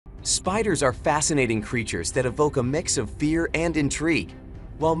Spiders are fascinating creatures that evoke a mix of fear and intrigue.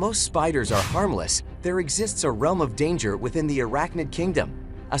 While most spiders are harmless, there exists a realm of danger within the arachnid kingdom,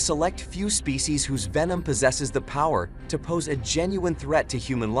 a select few species whose venom possesses the power to pose a genuine threat to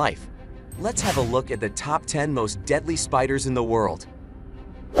human life. Let's have a look at the top 10 most deadly spiders in the world.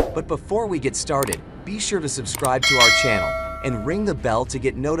 But before we get started, be sure to subscribe to our channel and ring the bell to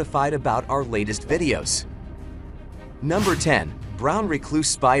get notified about our latest videos. Number 10. Brown recluse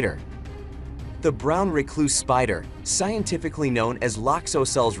spider. The brown recluse spider, scientifically known as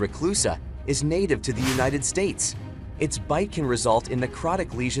Loxosceles reclusa, is native to the United States. Its bite can result in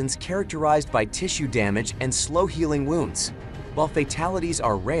necrotic lesions characterized by tissue damage and slow-healing wounds. While fatalities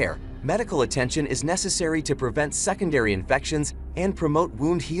are rare, medical attention is necessary to prevent secondary infections and promote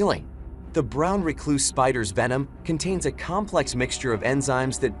wound healing. The brown recluse spider's venom contains a complex mixture of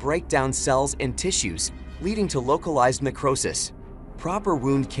enzymes that break down cells and tissues, leading to localized necrosis. Proper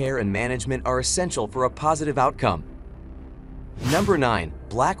wound care and management are essential for a positive outcome. Number 9.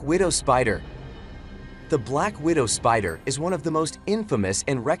 Black widow spider. The black widow spider is one of the most infamous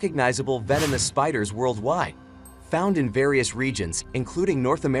and recognizable venomous spiders worldwide. Found in various regions, including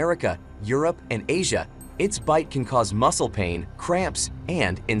North America, Europe, and Asia, its bite can cause muscle pain, cramps,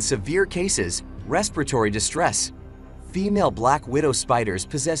 and, in severe cases, respiratory distress. Female black widow spiders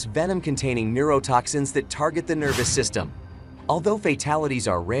possess venom-containing neurotoxins that target the nervous system. Although fatalities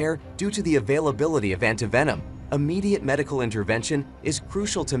are rare due to the availability of antivenom, immediate medical intervention is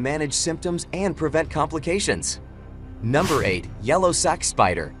crucial to manage symptoms and prevent complications. Number 8. Yellow sac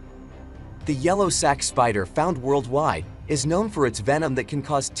spider. The yellow sac spider, found worldwide, is known for its venom that can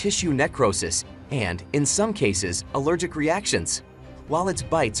cause tissue necrosis and, in some cases, allergic reactions. While its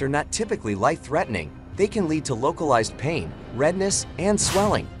bites are not typically life-threatening, they can lead to localized pain, redness, and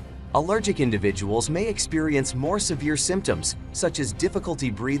swelling. Allergic individuals may experience more severe symptoms, such as difficulty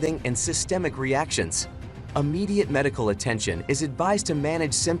breathing and systemic reactions. Immediate medical attention is advised to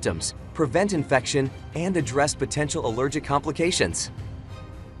manage symptoms, prevent infection, and address potential allergic complications.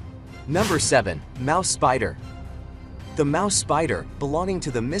 Number 7. Mouse spider. The mouse spider, belonging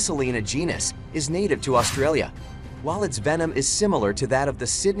to the Miscellina genus, is native to Australia. While its venom is similar to that of the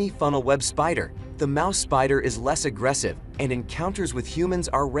Sydney funnel web spider, the mouse spider is less aggressive and encounters with humans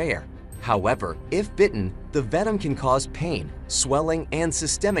are rare. However, if bitten, the venom can cause pain, swelling, and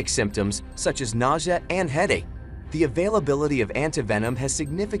systemic symptoms such as nausea and headache. The availability of antivenom has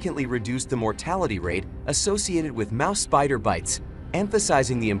significantly reduced the mortality rate associated with mouse spider bites,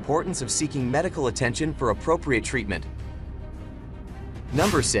 emphasizing the importance of seeking medical attention for appropriate treatment.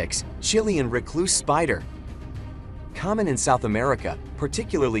 Number 6. Chilean recluse spider. Common in South America,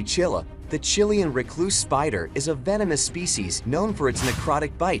 particularly Chile, the Chilean recluse spider is a venomous species known for its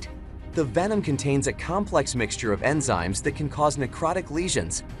necrotic bite. The venom contains a complex mixture of enzymes that can cause necrotic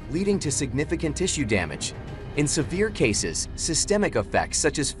lesions, leading to significant tissue damage. In severe cases, systemic effects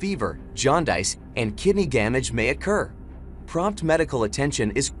such as fever, jaundice, and kidney damage may occur. Prompt medical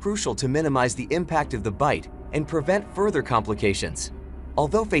attention is crucial to minimize the impact of the bite and prevent further complications.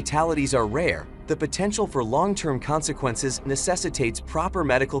 Although fatalities are rare, the potential for long-term consequences necessitates proper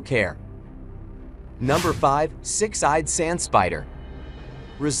medical care. Number 5. Sixeyed sand spider.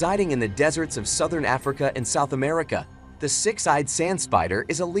 Residing in the deserts of southern Africa and South America, the six-eyed sand spider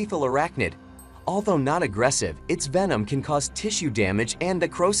is a lethal arachnid. Although not aggressive, its venom can cause tissue damage and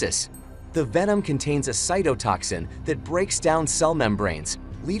necrosis. The venom contains a cytotoxin that breaks down cell membranes,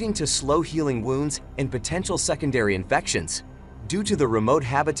 leading to slow-healing wounds and potential secondary infections. Due to the remote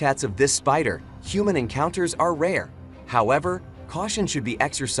habitats of this spider, human encounters are rare. However, caution should be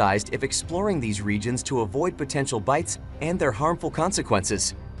exercised if exploring these regions to avoid potential bites and their harmful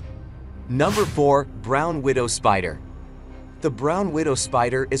consequences. Number 4. Brown widow spider. The brown widow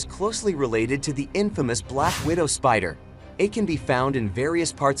spider is closely related to the infamous black widow spider. It can be found in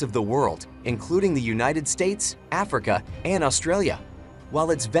various parts of the world, including the United States, Africa, and Australia.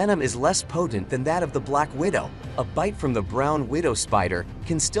 While its venom is less potent than that of the black widow, a bite from the brown widow spider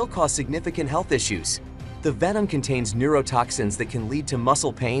can still cause significant health issues. The venom contains neurotoxins that can lead to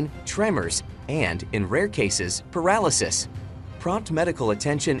muscle pain, tremors, and, in rare cases, paralysis. Prompt medical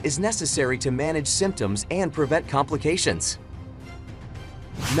attention is necessary to manage symptoms and prevent complications.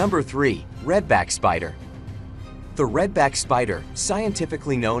 Number 3. Redback spider. The redback spider,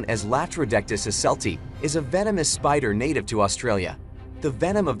 scientifically known as Latrodectus occelti, is a venomous spider native to Australia. The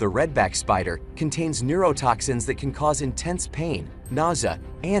venom of the redback spider contains neurotoxins that can cause intense pain, nausea,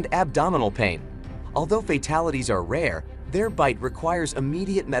 and abdominal pain. Although fatalities are rare, their bite requires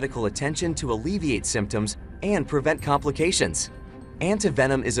immediate medical attention to alleviate symptoms and prevent complications.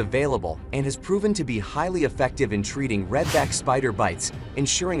 Antivenom is available and has proven to be highly effective in treating redback spider bites,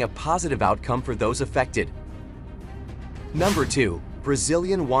 ensuring a positive outcome for those affected. Number 2.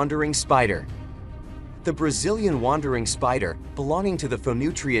 Brazilian wandering spider. The Brazilian wandering spider, belonging to the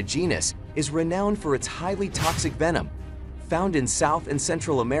Phoneutria genus, is renowned for its highly toxic venom. Found in South and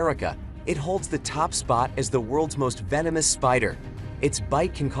Central America, it holds the top spot as the world's most venomous spider. Its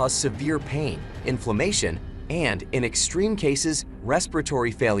bite can cause severe pain, inflammation, and, in extreme cases,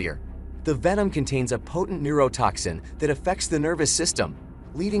 respiratory failure. The venom contains a potent neurotoxin that affects the nervous system,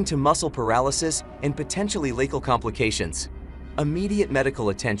 leading to muscle paralysis and potentially lethal complications. Immediate medical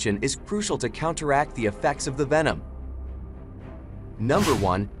attention is crucial to counteract the effects of the venom. Number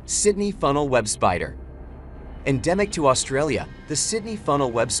 1. Sydney funnel web spider. Endemic to Australia, the Sydney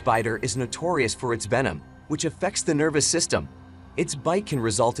funnel web spider is notorious for its venom, which affects the nervous system. Its bite can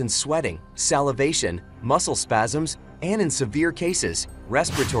result in sweating, salivation, muscle spasms, and in severe cases,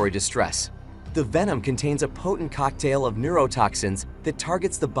 respiratory distress. The venom contains a potent cocktail of neurotoxins that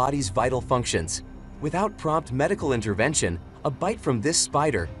targets the body's vital functions. Without prompt medical intervention, a bite from this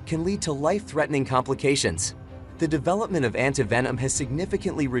spider can lead to life-threatening complications. The development of antivenom has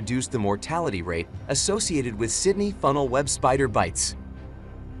significantly reduced the mortality rate associated with Sydney funnel web spider bites.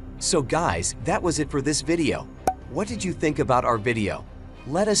 So guys, that was it for this video. What did you think about our video?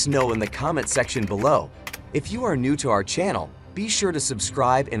 Let us know in the comment section below. If you are new to our channel, be sure to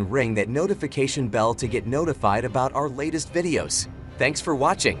subscribe and ring that notification bell to get notified about our latest videos. Thanks for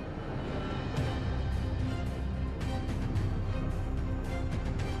watching.